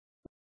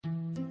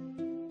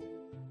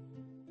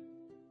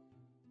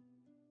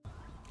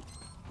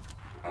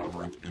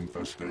Aberrant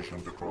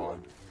infestation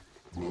declined.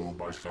 Blue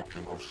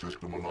bisection of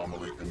system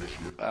anomaly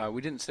initiated.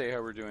 We didn't say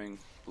how we're doing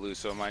blue,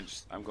 so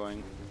I'm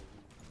going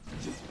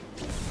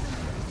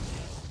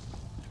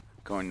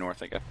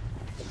north, I guess.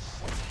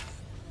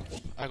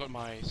 I got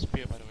my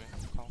spear, by the way.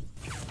 Oh.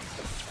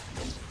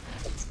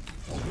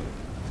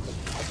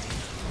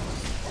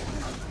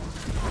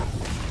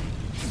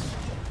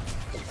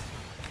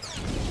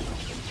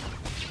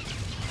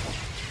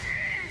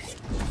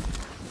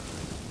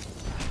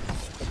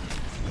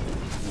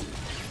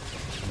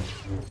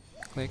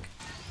 Click.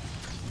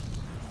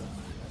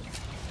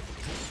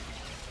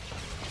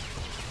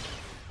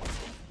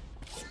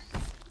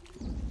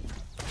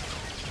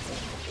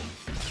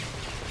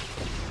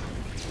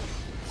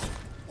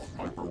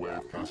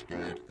 Hyperwave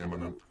cascade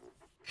imminent.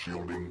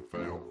 Shielding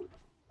failed.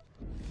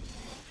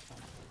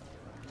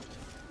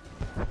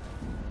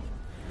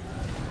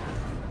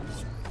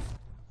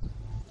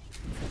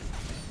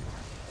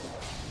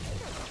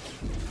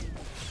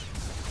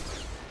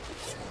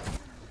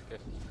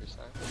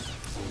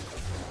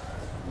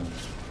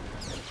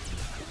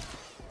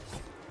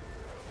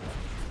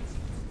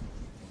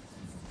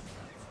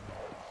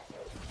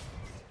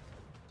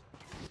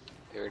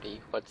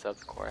 What's up,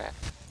 core at?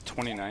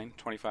 29,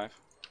 25.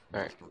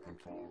 Alright.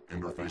 Control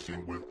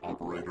interfacing with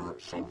operator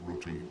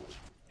subroutines.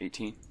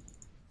 18.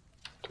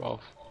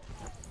 12.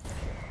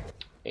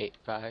 8,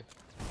 5.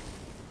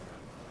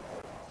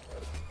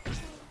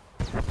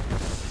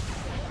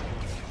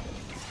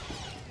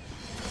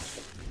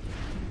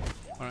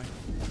 Alright.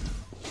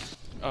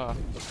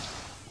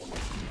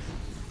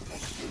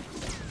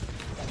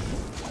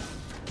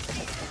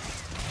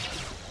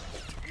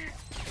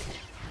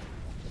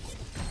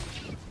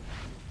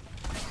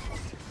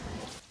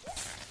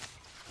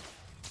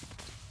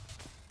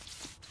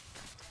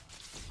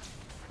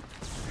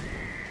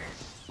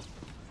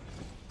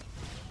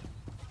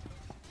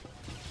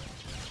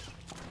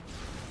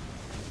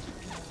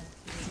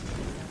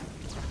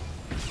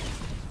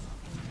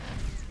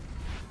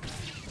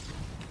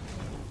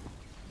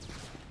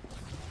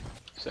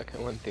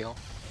 Second one, Theo.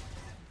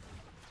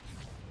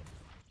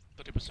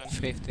 30%.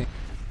 50.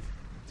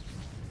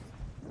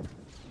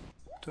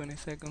 20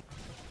 seconds.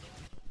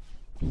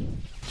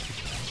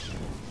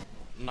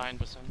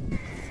 9%.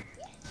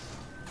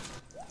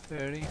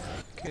 30.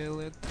 Kill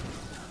it.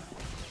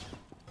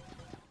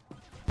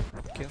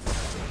 Kill.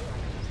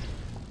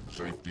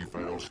 Safety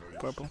fails.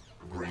 Purple.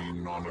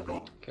 Green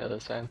non-agon. Kill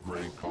this side.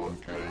 Gray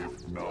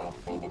concave. Now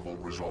followable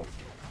result.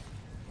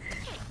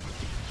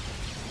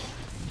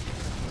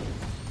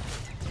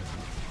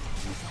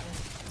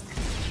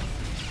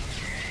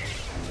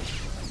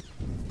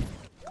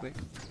 Click.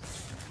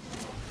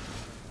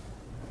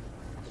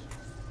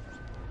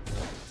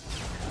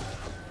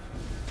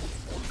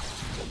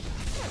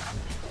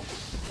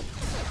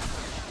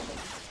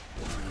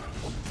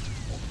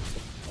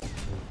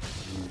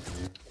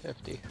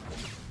 $50.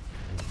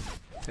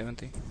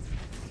 70.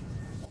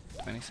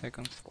 20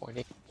 seconds.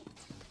 40.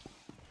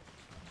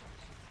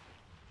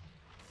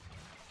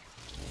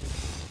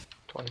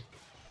 20.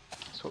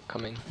 So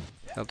coming.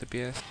 Health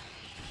DPS.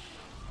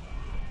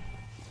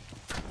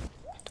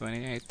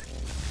 28.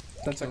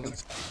 10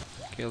 seconds.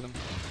 Kill them.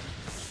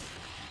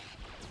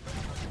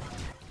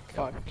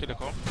 5. Kill the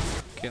core.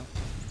 Kill.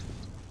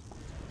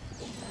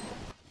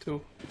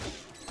 2.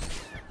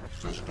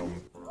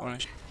 System.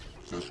 Orange.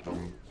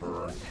 System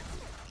purge.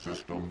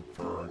 System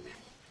purge.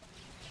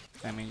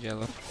 I'm in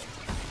yellow.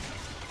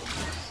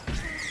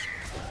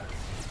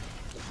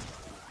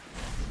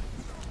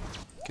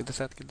 Kill the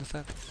set, kill the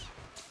set.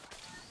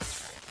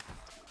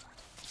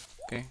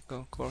 Okay,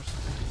 go, course.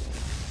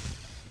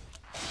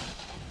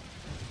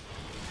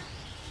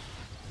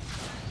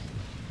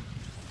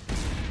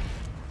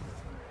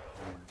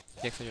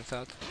 Jackson just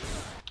out.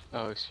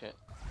 Oh shit.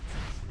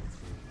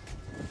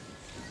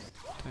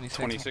 26.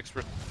 26.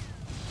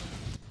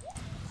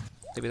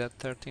 Leave it at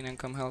 13 and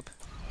come help.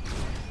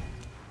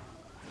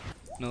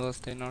 Noodle,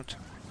 stay north.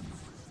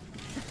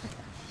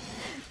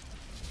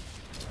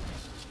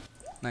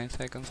 9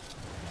 seconds.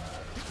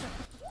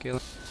 Kill.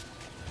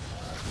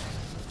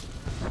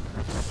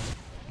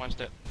 One's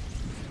dead.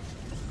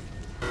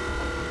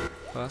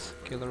 Pass.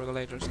 Kill the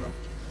regulators.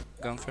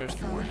 Gun first.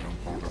 Evacuation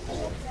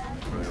protocol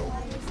failed.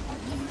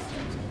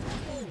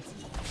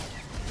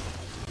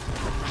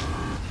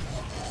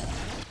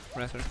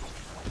 Rather.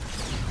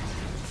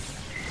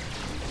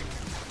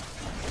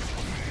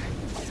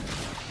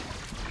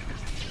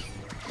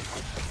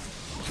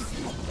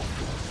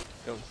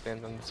 Don't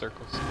stand on the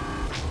circles.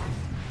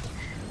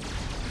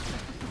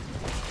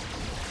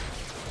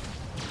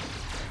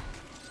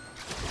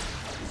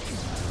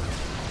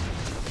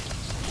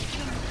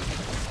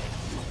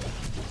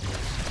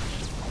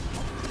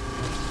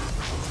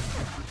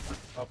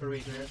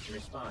 Operator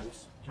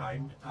response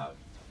timed out.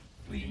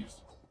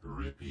 Please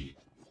repeat.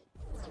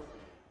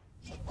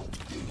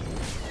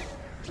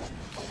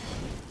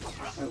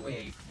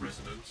 Hyperwave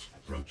resonance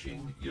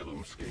approaching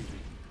yellow scaling.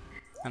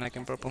 And I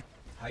can purple.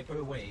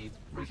 Hyperwave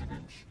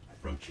resonance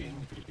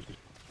approaching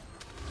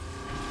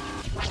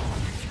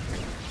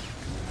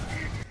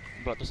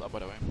Blood is up, by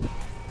the way.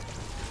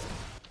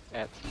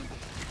 At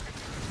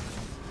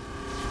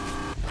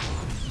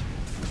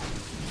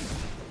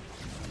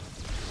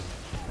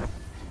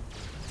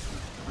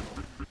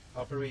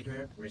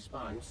Operator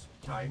response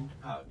timed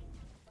out.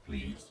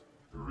 Please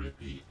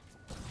repeat.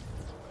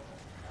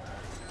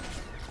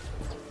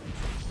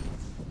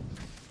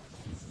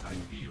 I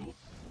feel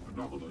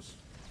anomalous.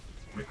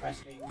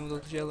 Requesting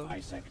Noodles yellow. I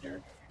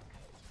sector.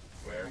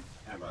 Where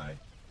am I?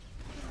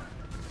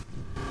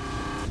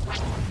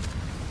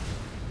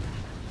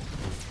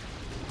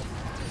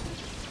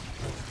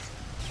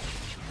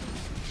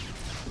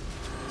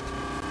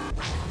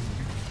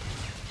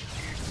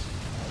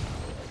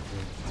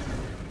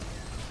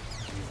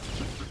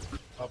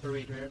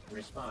 Operator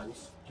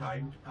response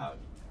timed out.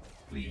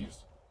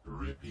 Please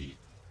repeat.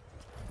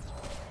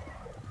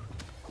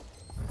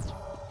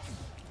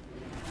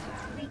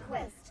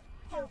 Request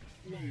help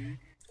me.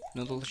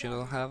 Noodles, you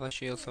will have a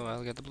shield, so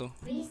I'll get the blue.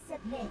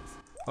 Resubmit.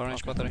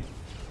 Orange pottery.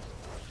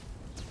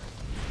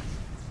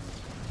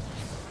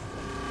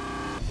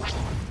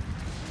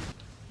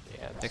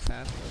 yeah, Take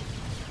that.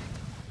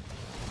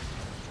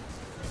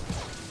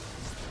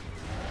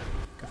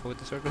 Careful with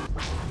the circle.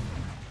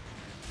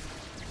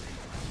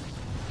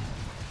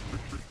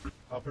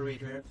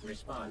 Operator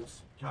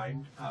response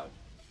timed out.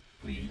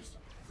 Please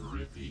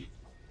repeat.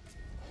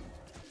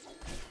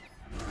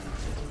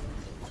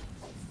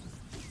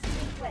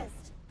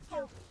 Request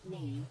help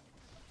me.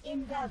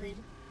 Invalid.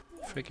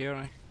 Freaky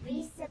Ori.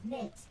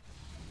 Resubmit.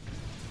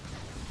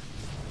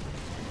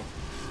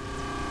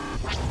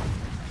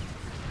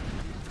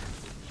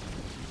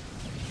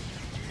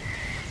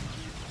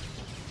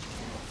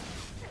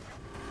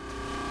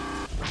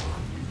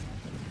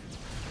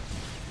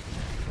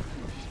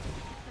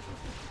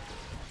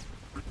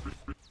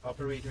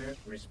 Operator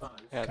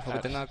response Careful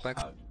with the knockbacks.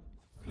 out.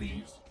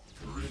 Please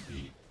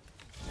repeat.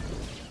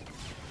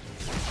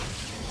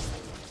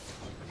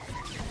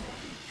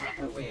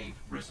 Hyperwave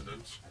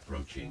resonance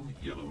approaching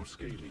yellow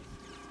scaling.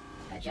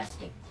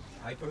 Adjusting.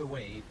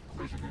 Hyperwave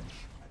resonance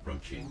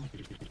approaching.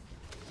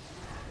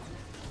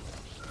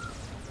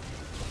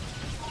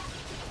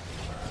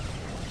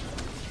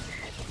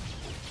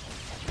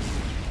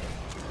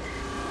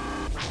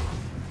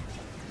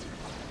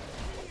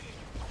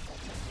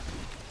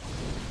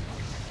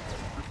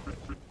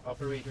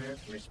 Operator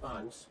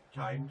response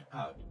timed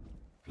out.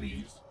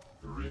 Please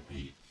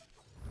repeat.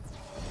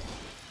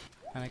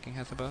 Panicking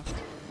has a buff.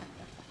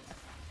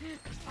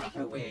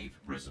 Hyperwave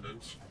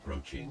resonance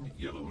approaching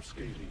yellow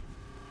scaling.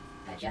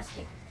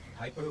 Adjusting.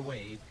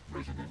 Hyperwave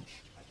resonance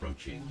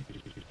approaching.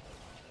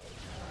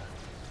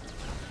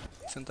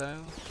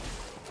 Percentile.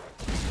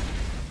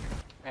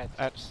 at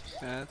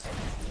Add.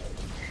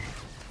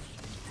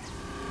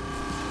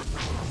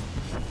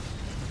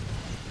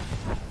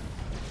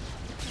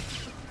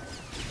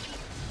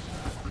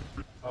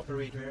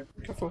 Operator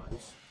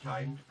response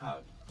timed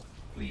out.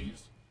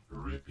 Please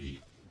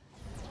repeat.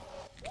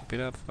 Keep it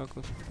up,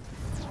 focus.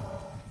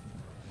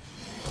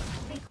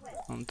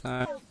 Request On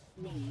time. help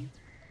me.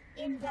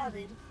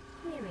 Invalid.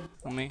 Query.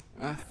 On me.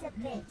 Ah.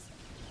 Submit.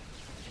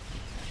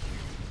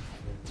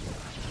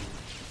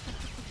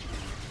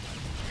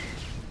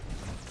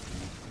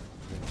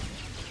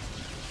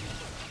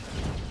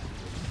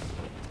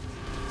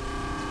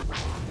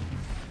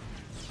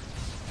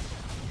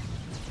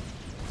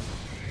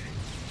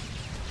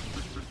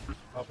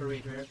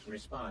 Operator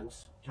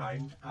response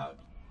timed out.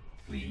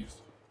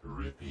 Please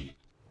repeat.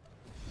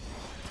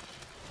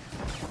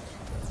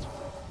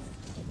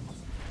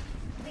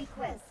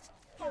 Request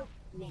help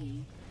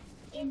me.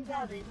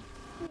 Invalid.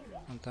 Query.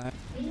 On time.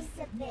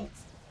 Resubmit.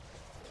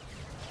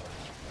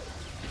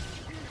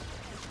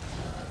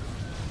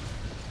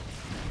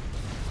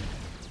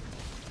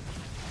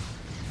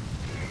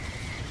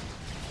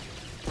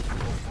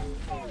 System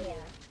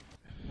failure.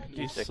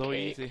 It's so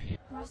easy.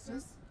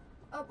 Process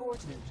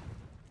aborted.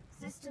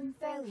 System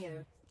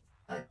failure.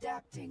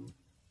 Adapting.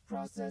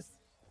 Process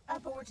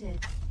aborted.